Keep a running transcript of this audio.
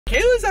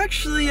Kayla's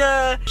actually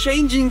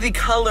changing the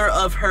color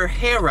of her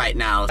hair right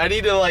now. I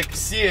need to like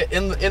see it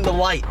in the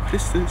light.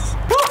 This is.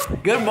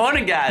 Good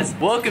morning, guys.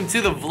 Welcome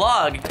to the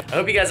vlog. I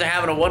hope you guys are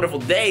having a wonderful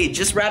day.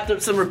 Just wrapped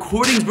up some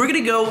recordings. We're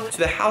gonna go to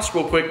the house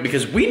real quick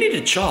because we need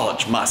to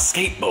charge my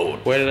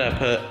skateboard. Where did I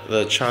put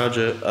the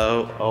charger?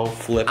 Oh,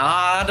 flip.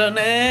 I don't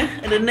know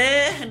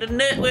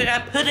where I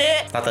put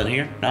it. Not down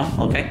here? No?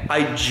 Okay.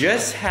 I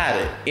just had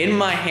it in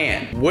my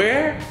hand.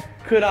 Where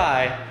could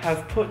I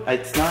have put?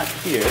 It's not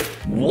here.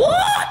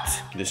 What?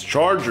 This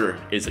charger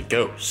is a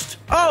ghost.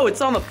 Oh,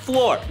 it's on the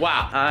floor.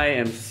 Wow, I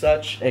am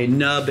such a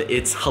nub.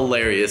 It's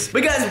hilarious.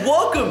 But guys,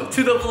 welcome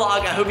to the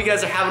vlog. I hope you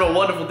guys are having a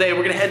wonderful day.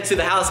 We're gonna head to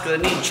the house because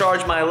I need to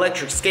charge my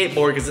electric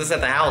skateboard because it's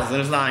at the house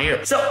and it's not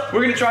here. So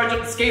we're gonna charge up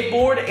the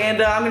skateboard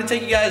and I'm gonna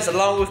take you guys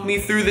along with me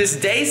through this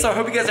day. So I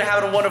hope you guys are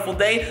having a wonderful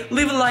day.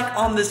 Leave a like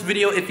on this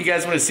video if you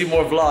guys want to see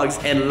more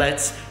vlogs, and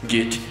let's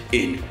get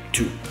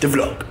into the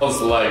vlog. It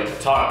was like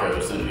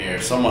tacos in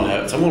here.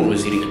 Someone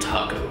was eating a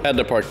taco. Had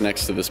to park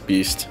next to this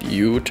beast.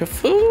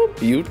 Beautiful,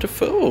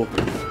 beautiful.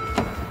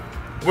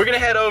 We're gonna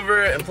head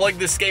over and plug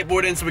this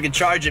skateboard in so we can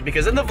charge it,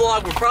 because in the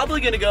vlog, we're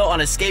probably gonna go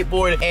on a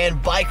skateboard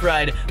and bike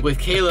ride with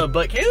Kayla,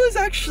 but Kayla's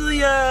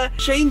actually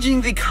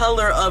changing the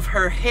color of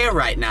her hair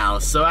right now.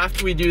 So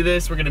after we do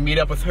this, we're gonna meet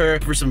up with her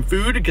for some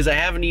food, because I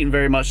haven't eaten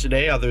very much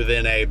today other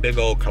than a big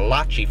old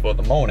kolache for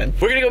the morning.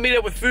 We're gonna go meet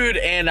up with food,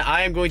 and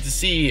I am going to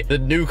see the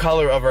new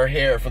color of her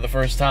hair for the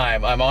first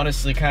time. I'm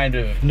honestly kind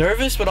of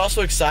nervous, but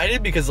also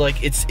excited because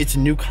like it's a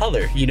new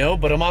color, you know?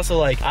 But I'm also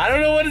like, I don't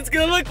know what it's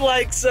gonna look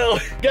like. So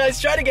guys,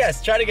 try to guess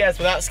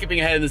without skipping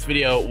ahead in this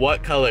video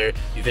what color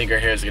you think her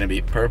hair is gonna be.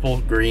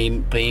 Purple,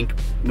 green, pink,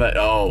 but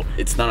oh,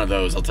 it's none of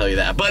those, I'll tell you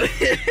that. But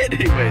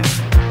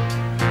anyways.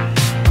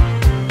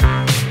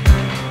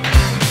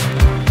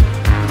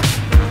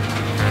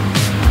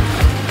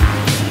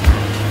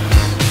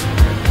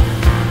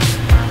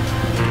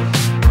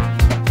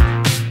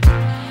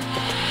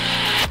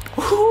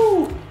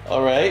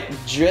 All right,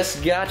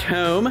 just got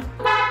home.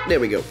 There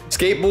we go.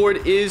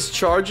 Skateboard is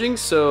charging,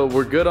 so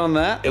we're good on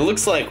that. It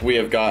looks like we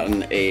have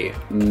gotten a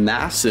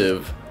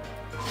massive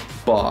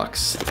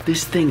box.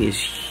 This thing is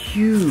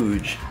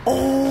huge.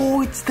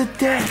 Oh, it's the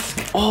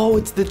desk. Oh,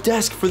 it's the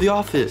desk for the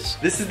office.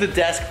 This is the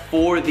desk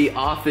for the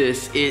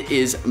office. It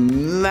is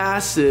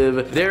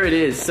massive. There it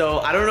is. So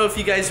I don't know if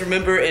you guys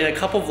remember, in a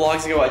couple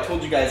vlogs ago, I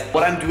told you guys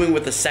what I'm doing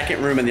with the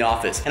second room in the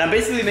office. And I'm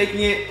basically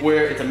making it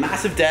where it's a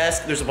massive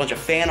desk. There's a bunch of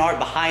fan art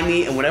behind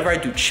me. And whenever I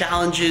do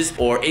challenges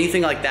or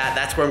anything like that,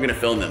 that's where I'm gonna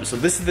film them. So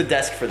this is the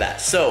desk for that.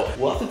 So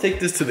we'll have to take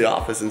this to the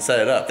office and set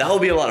it up. That will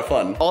be a lot of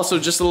fun. Also,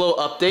 just a little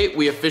update.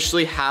 We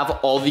officially have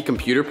all the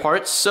computer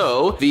parts.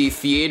 So the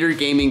theater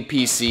gaming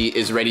PC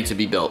is ready to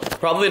be built.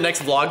 Probably the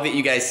next vlog that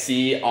you guys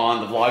see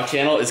on the vlog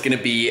channel is gonna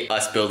be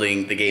us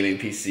building the gaming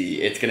PC.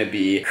 It's gonna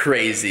be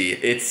crazy.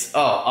 It's a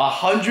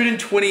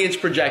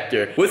 120-inch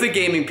projector with a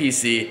gaming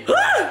PC.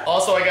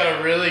 Also, I got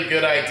a really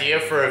good idea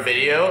for a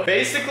video.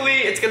 Basically,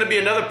 it's gonna be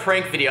another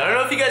prank video. I don't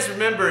know if you guys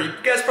remember. You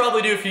guys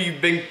probably do if you've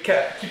been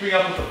keeping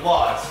up with the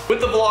vlogs.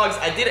 With the vlogs,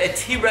 I did a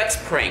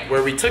T-Rex prank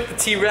where we took the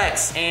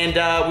T-Rex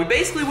and we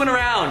basically went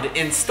around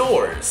in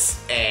stores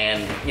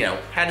and, you know,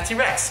 had a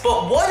T-Rex.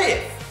 But what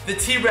if the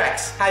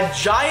T-Rex had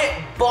giant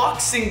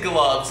boxing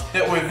gloves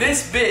that were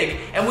this big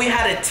and we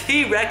had a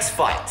T-Rex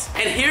fight?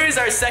 And here is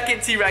our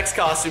second T-Rex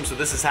costume, so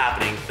this is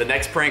happening. The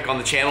next prank on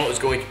the channel is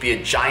going to be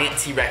a giant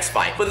T-Rex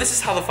fight. But this is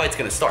how the fight's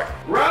gonna start.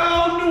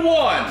 Round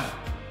one.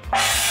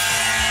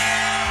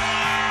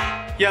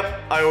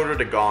 Yep, I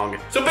ordered a gong.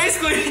 So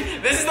basically,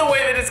 this is the way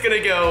that it's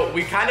gonna go.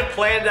 We kind of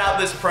planned out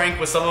this prank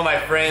with some of my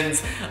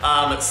friends.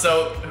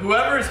 So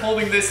whoever is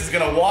holding this is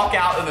gonna walk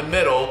out in the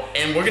middle,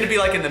 and we're gonna be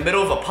like in the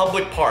middle of a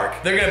public park.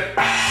 They're gonna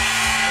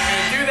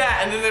do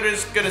that, and then they're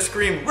just gonna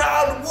scream,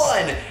 round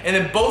one! And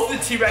then both the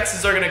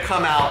T-Rexes are gonna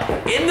come out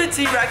in the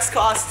T-Rex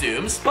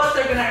costumes, but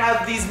they're gonna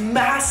have these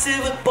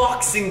massive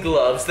boxing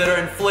gloves that are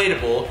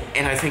inflatable,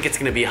 and I think it's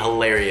gonna be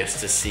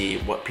hilarious to see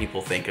what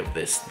people think of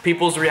this.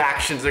 People's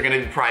reactions are gonna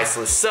be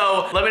priceless.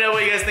 So let me know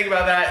what you guys think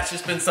about that. It's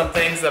just been some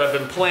things that I've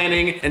been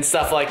planning and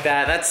stuff like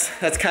that.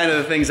 That's kind of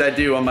the things I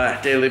do on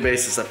my daily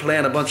basis. I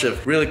plan a bunch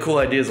of really cool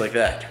ideas like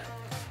that.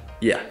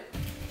 Yeah.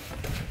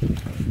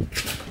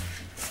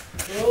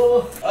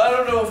 Oh, I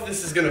don't know if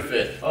this is gonna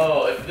fit.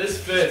 Oh, if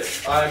this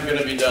fits, I'm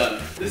gonna be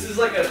done. This is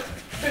like a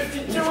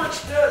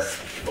 52-inch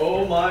desk.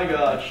 Oh my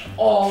gosh.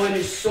 Oh, it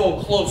is so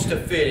close to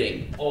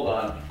fitting. Hold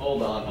on,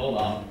 hold on, hold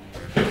on.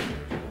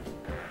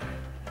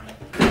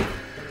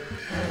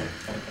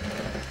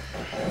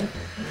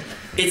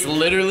 It's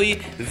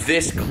literally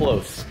this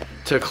close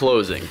to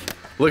closing.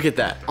 Look at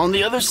that. On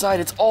the other side,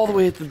 it's all the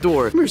way at the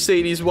door.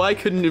 Mercedes, why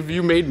couldn't have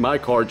you made my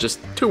car just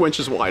 2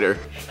 inches wider?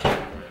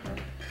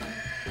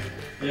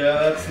 Yeah,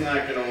 that's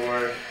not gonna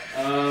work.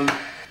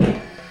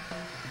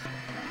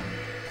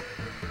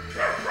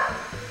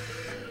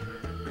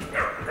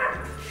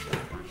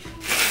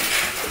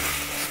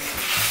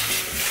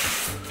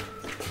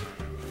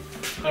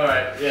 All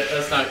right, yeah,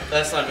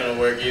 that's not gonna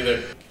work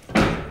either.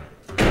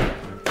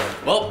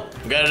 Well,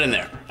 we got it in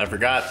there. I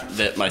forgot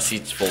that my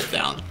seats fold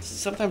down.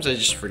 Sometimes I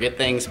just forget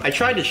things. I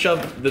tried to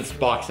shove this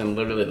box in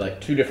literally like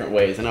 2 different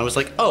ways, and I was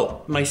like,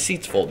 oh, my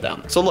seats fold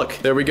down. So look,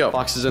 there we go.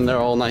 Box is in there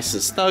all nice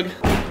and snug.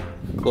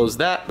 Close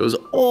that. It goes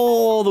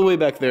all the way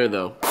back there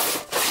though.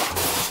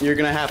 You're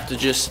gonna have to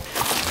just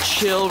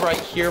chill right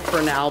here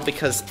for now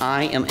because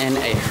I am in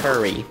a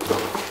hurry.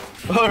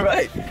 All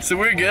right, so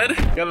we're good.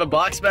 Got the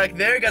box back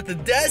there, got the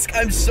desk.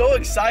 I'm so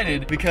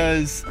excited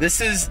because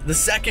this is the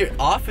second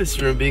office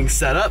room being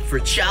set up for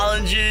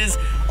challenges,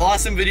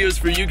 awesome videos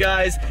for you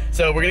guys.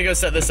 So we're gonna go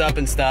set this up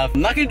and stuff.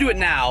 I'm not gonna do it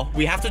now.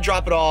 We have to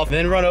drop it off,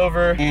 then run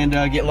over and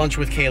get lunch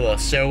with Kayla.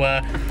 So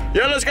yeah,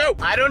 let's go.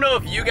 I don't know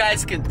if you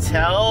guys can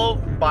tell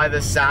by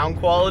the sound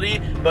quality,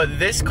 but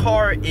this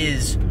car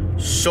is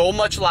so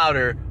much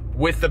louder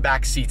with the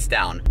back seats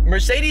down.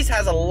 Mercedes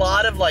has a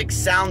lot of like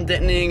sound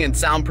deadening and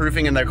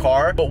soundproofing in their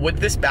car, but with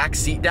this back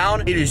seat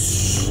down, it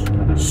is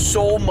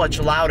so much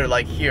louder.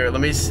 Like here,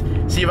 let me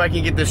see if I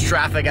can get this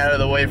traffic out of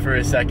the way for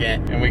a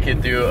second, and we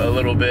could do a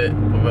little bit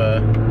of a,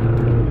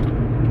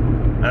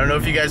 I don't know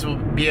if you guys will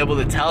be able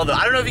to tell though.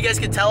 I don't know if you guys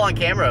can tell on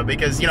camera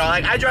because, you know,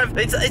 like I drive,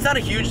 it's not a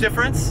huge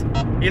difference.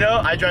 You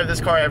know, I drive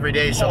this car every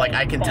day, so like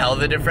I can tell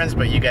the difference,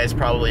 but you guys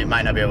probably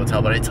might not be able to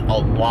tell, but it's a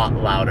lot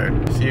louder.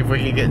 See if we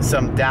can get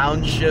some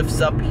downshifts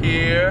up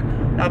here.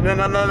 Oh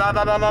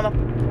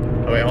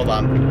wait, hold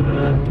on.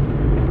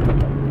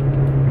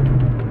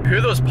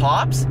 Hear those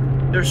pops?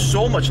 They're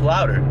so much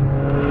louder.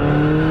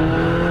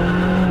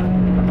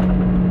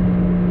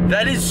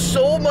 That is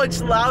so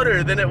much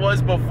louder than it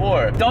was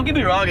before. Don't get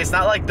me wrong, it's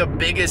not like the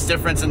biggest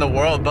difference in the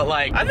world, but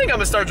like, I think I'm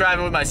gonna start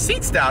driving with my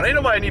seats down. Ain't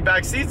nobody need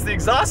back seats. The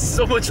exhaust is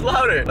so much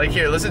louder. Like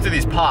here, listen to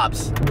these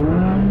pops.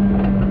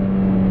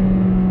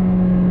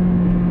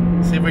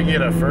 See if we can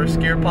get a first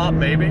gear pop,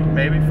 maybe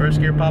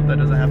first gear pop. That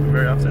doesn't happen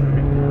very often.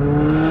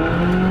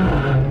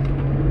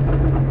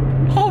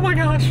 Oh my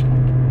gosh,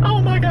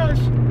 oh my gosh.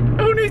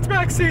 Who needs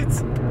back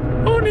seats?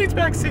 Who needs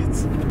back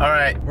seats? All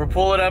right, we're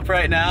pulling up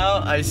right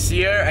now. I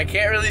see her. I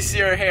can't really see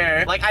her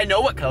hair. Like, I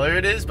know what color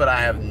it is, but I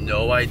have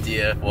no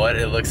idea what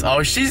it looks.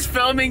 Oh, she's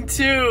filming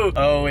too.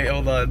 Oh, wait,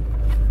 hold on.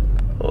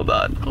 Hold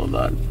on.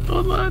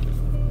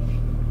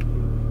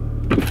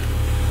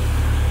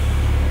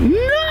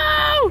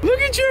 No!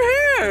 Look at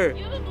your hair!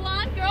 You have a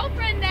blonde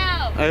girlfriend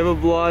now. I have a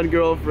blonde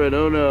girlfriend.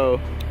 Oh no.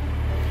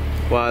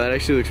 Wow, that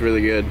actually looks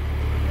really good.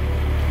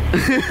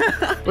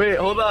 Wait,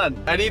 hold on.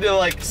 I need to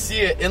like see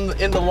it in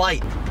the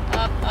light.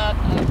 Up.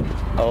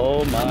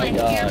 Oh my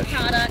gosh. Hair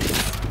products.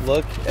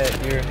 Look at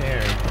your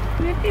hair.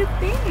 What do you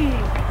think?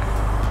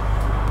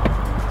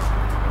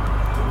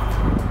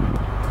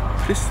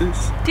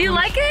 Do you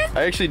like it?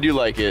 I actually do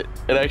like it.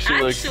 It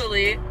actually looks.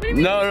 Actually? What do you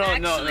mean No. do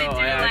like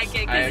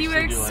it? Because you were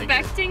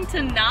expecting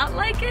to not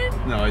like it?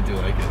 No, I do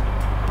like it.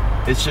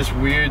 It's just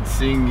weird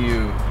seeing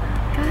you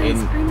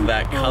in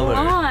that color.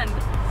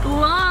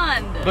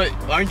 Blonde. But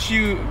aren't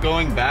you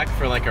going back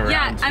for like a round?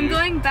 Yeah, I'm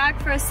going back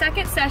for a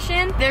second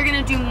session. They're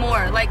gonna do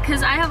more. Like,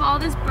 cause I have all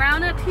this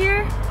brown up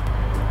here.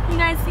 You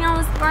guys see all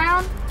this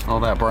brown?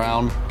 All that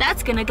brown?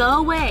 That's gonna go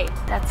away.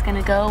 That's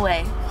gonna go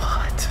away.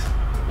 What?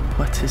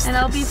 What is this? And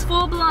I'll be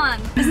full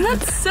blonde. Isn't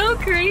that so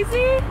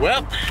crazy?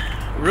 Well,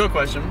 real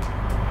question.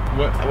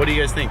 What do you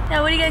guys think?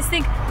 Yeah, what do you guys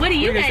think? What do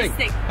you guys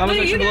think? What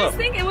do you guys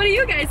think? And what do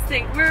you guys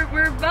think?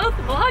 We're both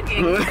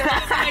vlogging. So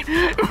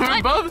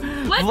We're both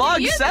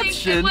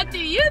vlogception. What do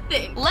you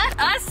think? Let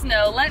us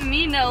know. Let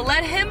me know.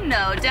 Let him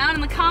know down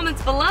in the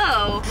comments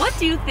below. What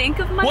do you think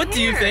of my hair? What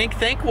do you think?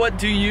 What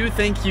do you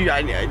think?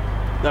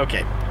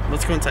 Okay,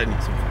 let's go inside and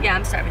eat some. Yeah,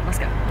 I'm starving. Let's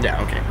go.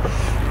 Yeah, okay.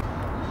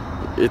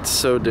 It's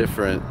so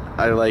different.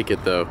 I like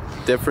it though.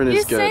 Different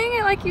is good. You're saying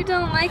it like you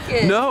don't like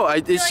it. No,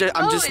 I'm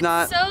just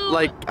not so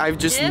like I've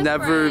just different.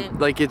 never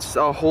like it's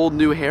a whole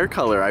new hair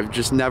color. I've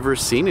just never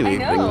seen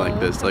anything like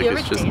this. Like have you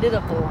it's ever just dated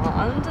a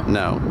blonde?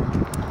 No.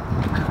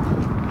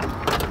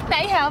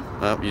 I have.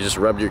 Oh, you just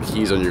rubbed your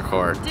keys on your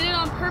car. Did it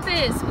on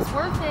purpose. It was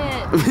worth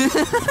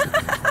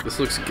it. This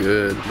looks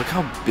good. Look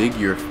how big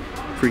your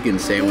freaking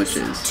sandwich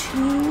is.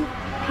 2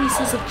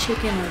 pieces of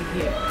chicken right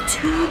here.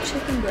 2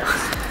 chicken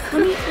breasts.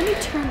 Let me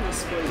turn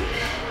this for you.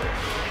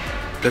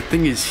 That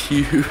thing is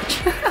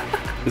huge.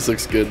 This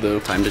looks good though.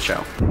 Time to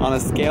chow. On a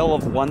scale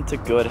of 1 to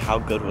good, how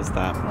good was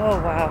that? Oh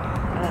wow,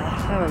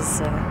 that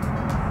was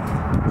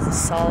a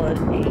solid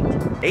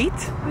 8. 8?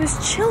 It was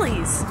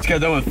Chili's. Just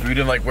got done with food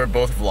and like we're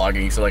both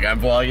vlogging, so like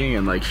I'm vlogging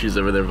and like she's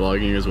over there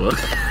vlogging as well.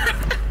 Look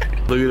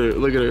at her.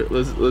 Look at her.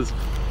 Let's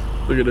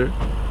look at her.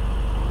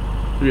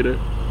 Look at her.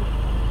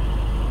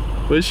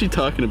 What is she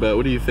talking about?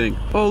 What do you think?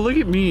 Oh, look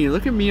at me.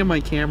 Look at me on my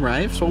camera.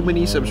 I have so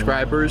many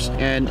subscribers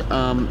and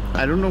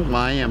I don't know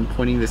why I'm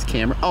pointing this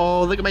camera.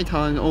 Oh, look at my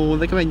tongue. Oh,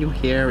 look at my new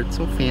hair. It's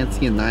so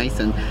fancy and nice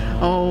and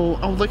oh,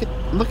 look at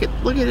him. Look at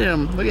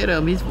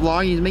him. He's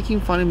vlogging. He's making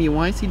fun of me.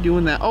 Why is he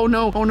doing that? Oh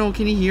no.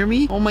 Can he hear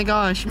me? Oh my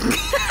gosh. Oh,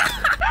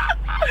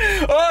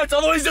 it's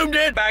all the way zoomed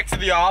in. Back to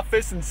the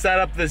office and set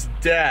up this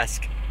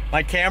desk.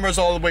 My camera's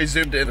all the way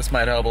zoomed in. This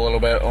might help a little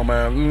bit. Oh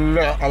man.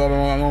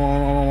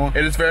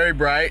 It is very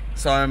bright,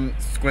 so I'm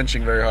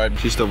squinching very hard.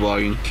 She's still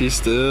vlogging. She's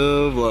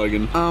still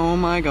vlogging. Oh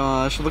my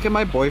gosh, look at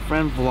my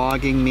boyfriend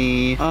vlogging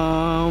me.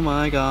 Oh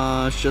my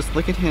gosh, just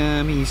look at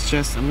him. He's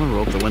just, I'm gonna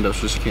roll up the window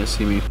so she can't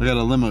see me. I got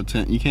a limo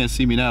tent. You can't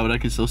see me now, but I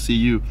can still see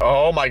you.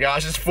 Oh my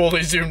gosh, it's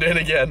fully zoomed in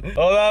again.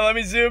 Hold on, let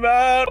me zoom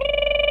out.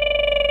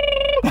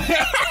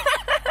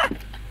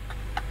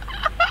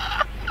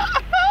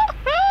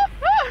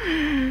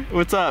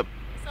 What's up?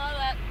 Saw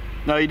that.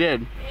 No, you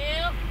did.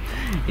 Yep.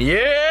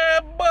 Yeah,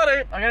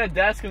 buddy. I got a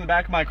desk in the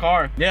back of my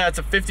car. Yeah, it's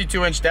a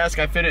 52-inch desk.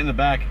 I fit it in the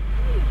back.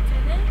 You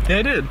didn't? Yeah,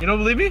 I did. You don't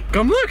believe me?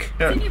 Come look.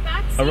 It's in your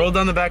back seat? I rolled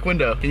down the back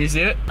window. Can you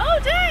see it? Oh,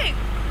 dang.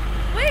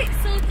 Wait,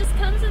 so it just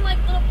comes in like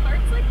little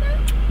parts like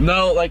that?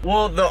 No, like,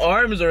 well, the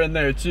arms are in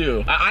there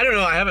too. I don't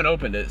know. I haven't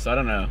opened it, so I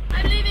don't know.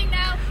 I'm leaving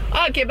now.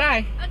 Okay,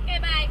 bye. Okay,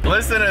 bye.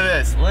 Listen to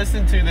this.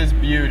 Listen to this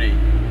beauty.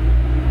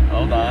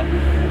 Hold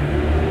on.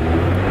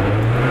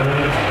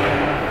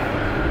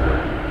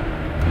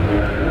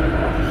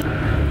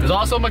 There's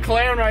also a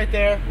McLaren right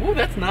there. Ooh,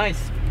 that's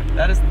nice.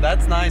 That's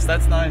nice.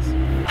 That's nice.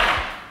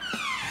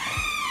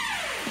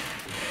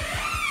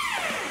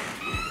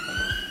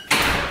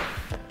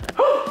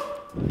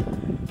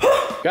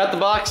 Got the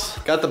box.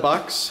 Got the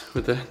box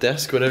with the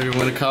desk, whatever you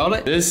want to call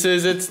it. This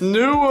is its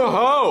new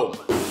home.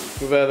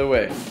 Move out of the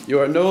way. You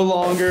are no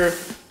longer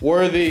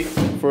worthy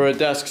for a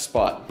desk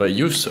spot. But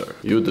you, sir,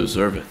 you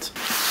deserve it.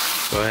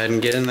 Go ahead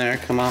and get in there.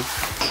 Come on.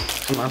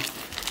 Come on.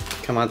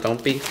 Come on,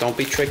 don't be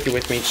tricky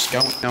with me. Just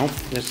go. No.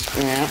 Just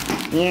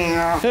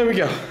yeah. There we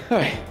go. All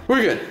right,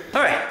 we're good.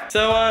 All right.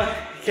 So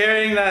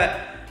carrying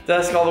that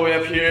desk all the way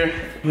up here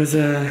was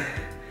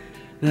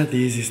not the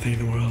easiest thing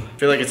in the world. I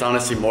feel like it's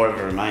honestly more of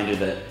a reminder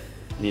that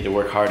I need to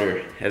work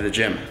harder at the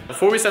gym.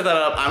 Before we set that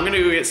up, I'm gonna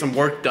go get some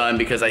work done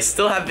because I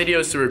still have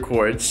videos to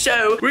record.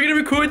 So we're gonna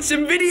record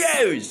some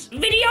videos.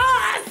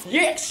 Videos!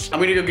 Yes! I'm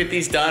gonna go get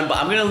these done, but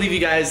I'm gonna leave you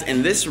guys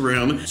in this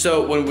room.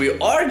 So when we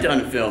are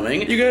done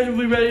filming, you guys will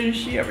be ready to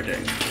see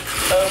everything.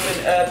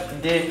 Open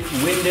up the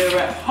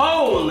window.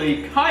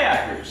 Holy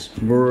kayakers.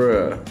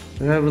 Bruh.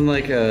 They're having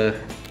like a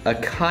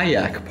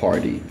kayak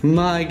party.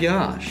 My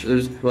gosh.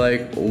 There's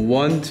like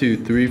 1, 2,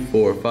 3,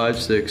 4, 5,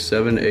 6,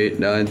 7, 8,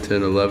 9,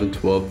 10, 11,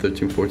 12,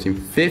 13, 14,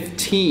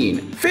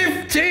 15.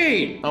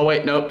 15! Oh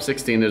wait, nope,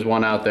 16. There's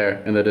one out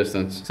there in the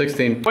distance.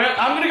 16. Well,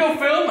 I'm gonna go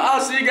film.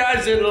 I'll see you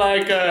guys in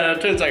like 10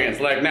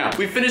 seconds, like now.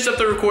 We finished up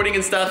the recording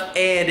and stuff,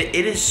 and it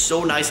is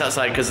so nice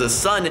outside because the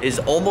sun is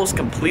almost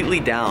completely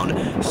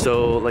down.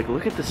 So like,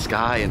 look at the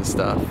sky and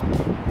stuff.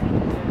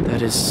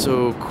 That is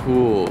so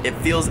cool. It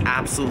feels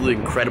absolutely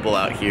incredible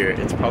out here.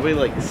 It's probably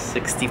like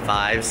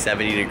 65,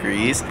 70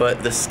 degrees,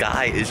 but the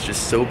sky is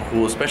just so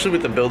cool, especially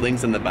with the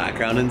buildings in the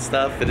background and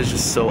stuff. It is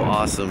just so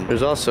awesome.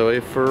 There's also a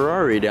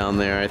Ferrari down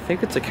there. I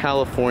think it's a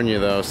California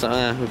though, so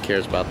who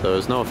cares about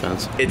those? No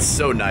offense. It's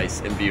so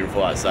nice and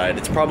beautiful outside.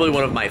 It's probably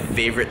one of my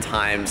favorite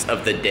times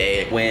of the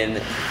day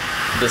when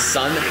the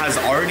sun has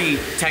already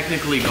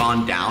technically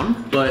gone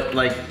down, but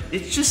like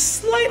it's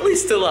just slightly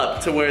still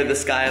up to where the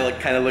sky like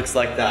kind of looks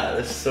like that.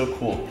 It's so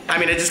cool. I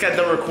mean, I just got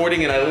done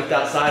recording and I looked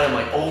outside. I'm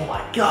like, oh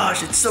my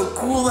gosh, it's so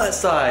cool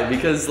outside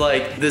because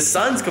like the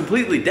sun's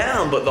completely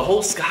down, but the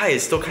whole sky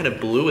is still kind of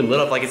blue and lit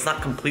up. Like it's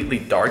not completely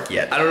dark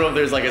yet. I don't know if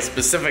there's like a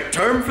specific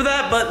term for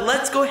that, but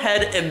let's go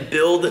ahead and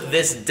build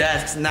this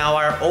desk. Now,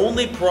 our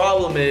only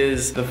problem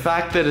is the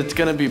fact that it's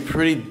gonna be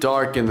pretty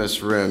dark in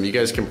this room. You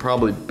guys can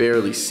probably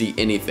barely see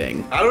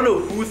anything. I don't know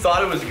who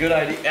thought it was a good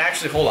idea.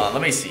 Actually, hold on,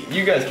 let me see.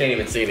 You guys can't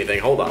even see anything.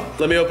 Hold on.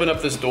 Let me open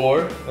up this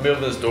door. Let me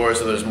open this door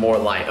so there's more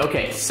light.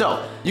 Okay,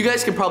 so you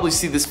guys can probably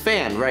see this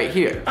fan right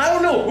here. I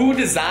don't know who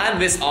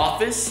designed this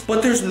office,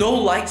 but there's no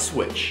light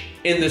switch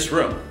in this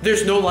room.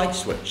 There's no light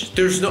switch.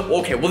 There's no,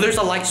 okay, well there's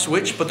a light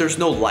switch, but there's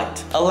no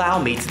light.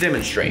 Allow me to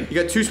demonstrate.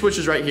 You got two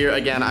switches right here.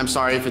 Again, I'm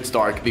sorry if it's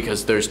dark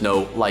because there's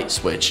no light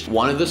switch.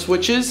 One of the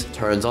switches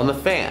turns on the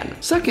fan.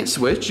 Second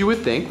switch you would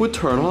think would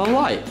turn on a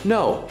light.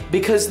 No,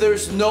 because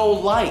there's no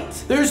light.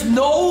 There's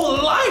no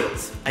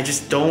light. I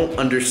just don't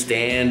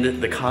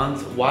understand the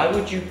concept. Why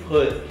would you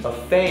put a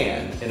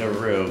fan in a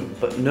room,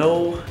 but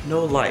no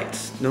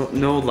lights,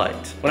 no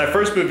light? When I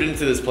first moved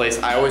into this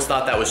place, I always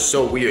thought that was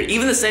so weird.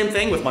 Even the same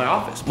thing with my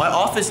office. My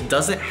office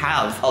doesn't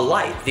have a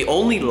light. The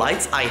only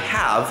lights I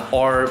have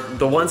are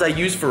the ones I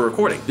use for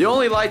recording. The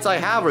only lights I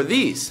have are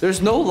these.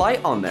 There's no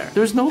light on there.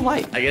 There's no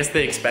light. I guess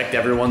they expect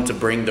everyone to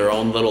bring their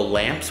own little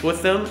lamps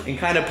with them and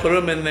kind of put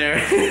them in their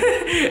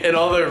in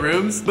all their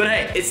rooms. But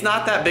hey, it's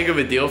not that big of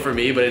a deal for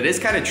me, but it is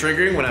kind of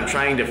triggering when I'm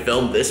trying to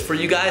film this for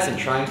you guys and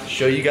trying to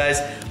show you guys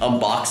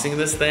unboxing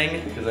this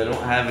thing because I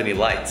don't have any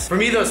lights. For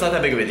me though, it's not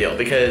that big of a deal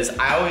because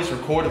I always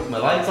record with my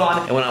lights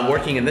on, and when I'm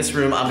working in this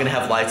room, I'm gonna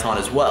have lights on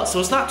as well. So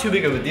it's not too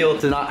big of a deal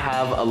to not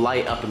have a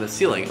light up in the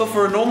ceiling. But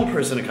for a normal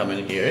person to come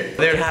in here,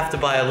 they would have to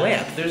buy a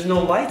lamp. There's no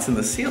lights in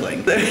the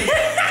ceiling.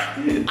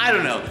 I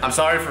don't know. I'm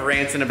sorry for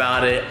ranting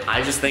about it.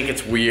 I just think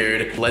it's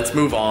weird. Let's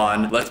move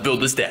on. Let's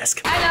build this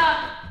desk. I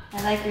know.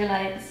 I like your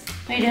lights.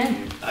 What are you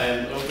doing? I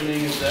am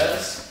opening a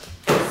desk.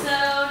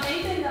 So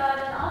Nathan got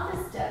an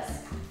office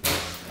desk.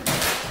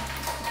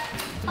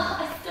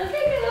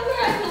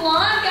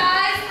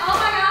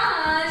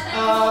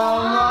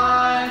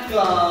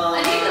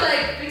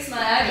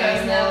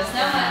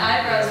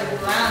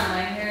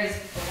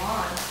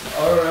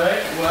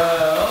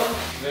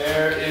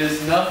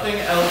 is nothing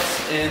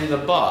else in the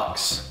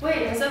box.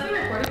 Wait, has that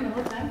been recording the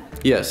whole time?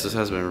 Yes, this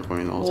has been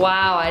recording the whole time.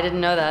 Wow, I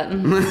didn't know that.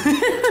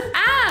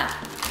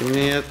 Ah! Give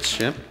me a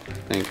chip.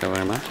 Thank you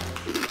very much.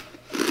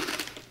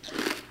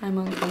 I'm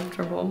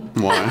uncomfortable.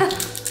 Why?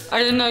 I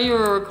didn't know you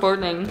were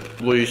recording.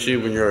 Well, you see,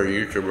 when you're a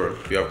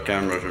YouTuber, you have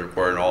cameras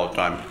recording all the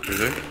time. You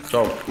see?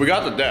 So, we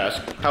got the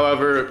desk.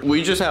 However,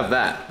 we just have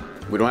that.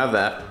 We don't have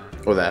that,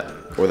 or that,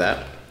 or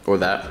that, or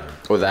that,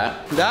 or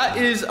that. That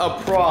is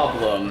a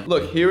problem.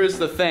 Look, here is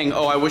the thing.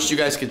 Oh, I wish you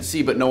guys could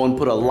see, but no one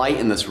put a light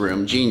in this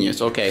room.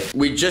 Genius, okay.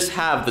 We just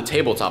have the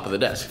tabletop of the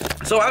desk.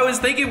 So I was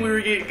thinking we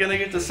were gonna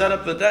get to set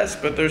up the desk,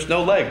 but there's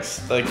no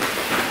legs. Like,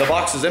 the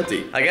box is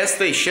empty. I guess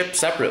they ship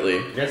separately.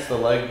 I guess the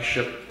legs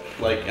ship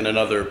like in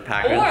another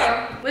package.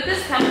 Or, with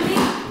this company,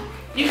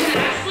 you can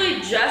actually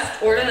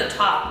just order the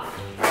top.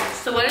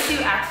 So what if you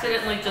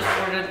accidentally just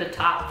ordered the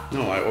top?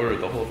 No, I ordered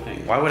the whole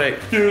thing. Why would I?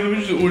 Here, let me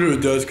just order a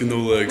desk and no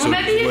legs. Well,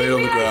 maybe you lay it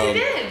on the ground. You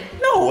did.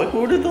 No, I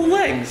ordered the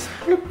legs.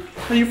 How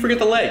do you forget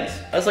the legs?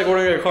 That's like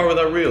ordering a car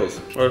without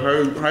wheels. Or how do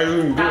you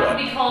even do that? That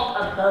would be called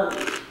a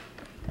boat.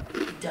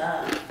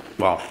 Duh.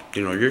 Wow,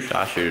 you know, you're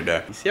sassy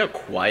today. You see how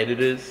quiet it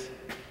is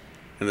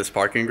in this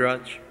parking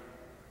garage?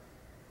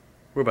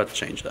 We're about to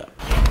change that.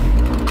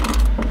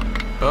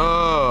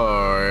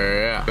 Oh,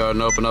 yeah. Go ahead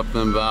and open up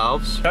them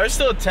valves. They're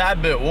still a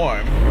tad bit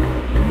warm.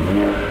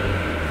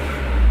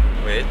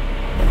 Wait.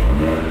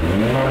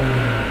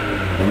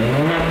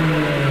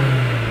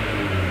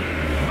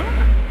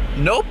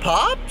 No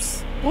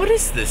pops? What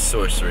is this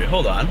sorcery?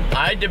 Hold on.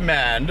 I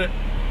demand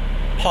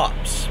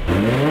pops.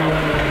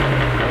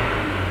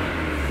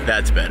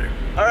 That's better.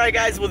 All right,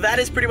 guys, well, that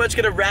is pretty much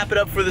gonna wrap it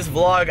up for this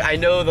vlog. I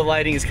know the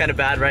lighting is kind of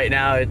bad right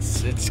now.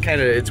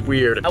 It's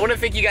weird. I wanna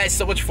thank you guys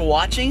so much for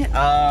watching.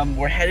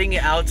 We're heading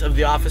out of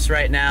the office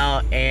right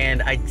now,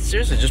 and I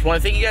seriously just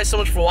wanna thank you guys so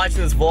much for watching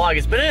this vlog.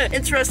 It's been an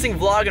interesting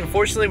vlog.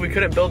 Unfortunately, we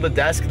couldn't build the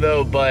desk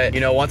though, but you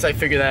know, once I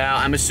figure that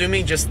out, I'm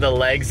assuming just the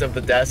legs of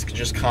the desk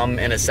just come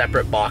in a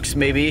separate box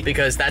maybe,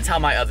 because that's how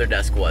my other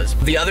desk was.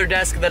 The other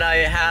desk that I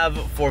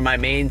have for my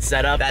main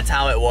setup, that's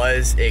how it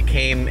was. It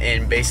came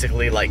in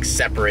basically like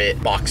separate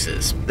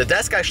boxes. The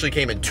desk actually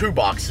came in 2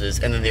 boxes,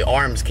 and then the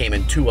arms came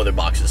in 2 other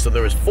boxes. So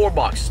there was 4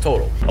 boxes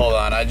total. Hold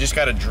on, I just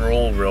gotta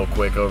drool real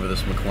quick over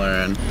this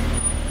McLaren.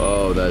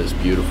 Oh, that is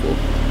beautiful.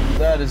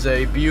 That is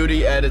a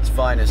beauty at its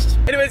finest.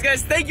 Anyways,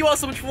 guys, thank you all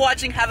so much for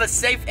watching. Have a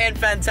safe and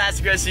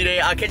fantastic rest of your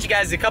day. I'll catch you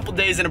guys in a couple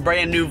days in a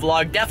brand new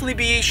vlog. Definitely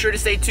be sure to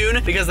stay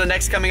tuned, because the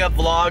next coming up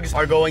vlogs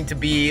are going to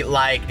be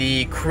like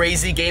the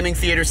crazy gaming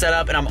theater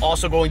setup, and I'm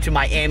also going to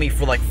Miami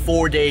for like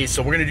 4 days.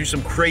 So we're gonna do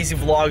some crazy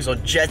vlogs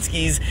on jet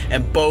skis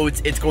and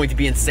boats. It's going to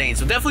be insane.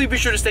 So definitely be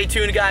sure to stay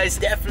tuned, guys.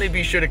 Definitely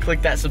be sure to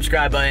click that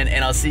subscribe button,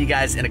 and I'll see you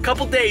guys in a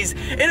couple days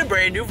in a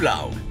brand new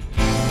vlog.